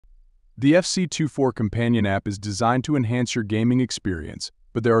The FC24 companion app is designed to enhance your gaming experience,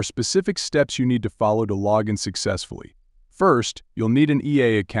 but there are specific steps you need to follow to log in successfully. First, you'll need an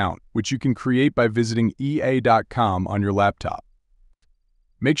EA account, which you can create by visiting ea.com on your laptop.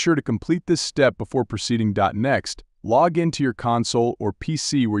 Make sure to complete this step before proceeding. Next, log into your console or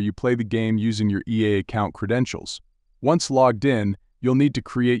PC where you play the game using your EA account credentials. Once logged in, you'll need to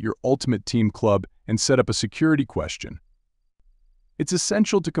create your Ultimate Team Club and set up a security question. It's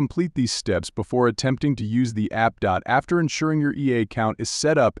essential to complete these steps before attempting to use the app. After ensuring your EA account is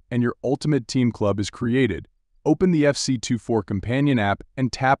set up and your Ultimate Team Club is created, open the FC24 companion app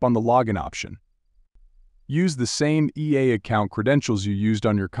and tap on the login option. Use the same EA account credentials you used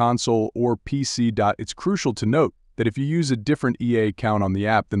on your console or PC. It's crucial to note that if you use a different EA account on the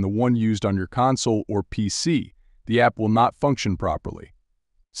app than the one used on your console or PC, the app will not function properly.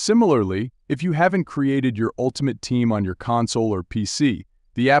 Similarly, if you haven't created your Ultimate Team on your console or PC,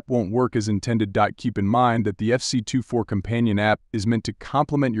 the app won't work as intended. Keep in mind that the FC24 companion app is meant to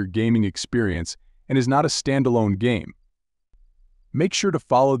complement your gaming experience and is not a standalone game. Make sure to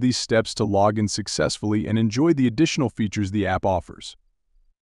follow these steps to log in successfully and enjoy the additional features the app offers.